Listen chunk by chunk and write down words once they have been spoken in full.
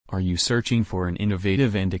Are you searching for an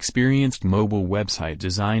innovative and experienced mobile website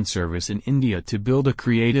design service in India to build a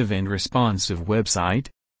creative and responsive website?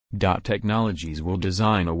 Dot Technologies will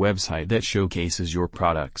design a website that showcases your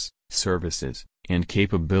products, services, and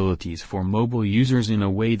capabilities for mobile users in a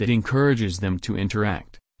way that encourages them to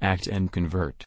interact, act and convert.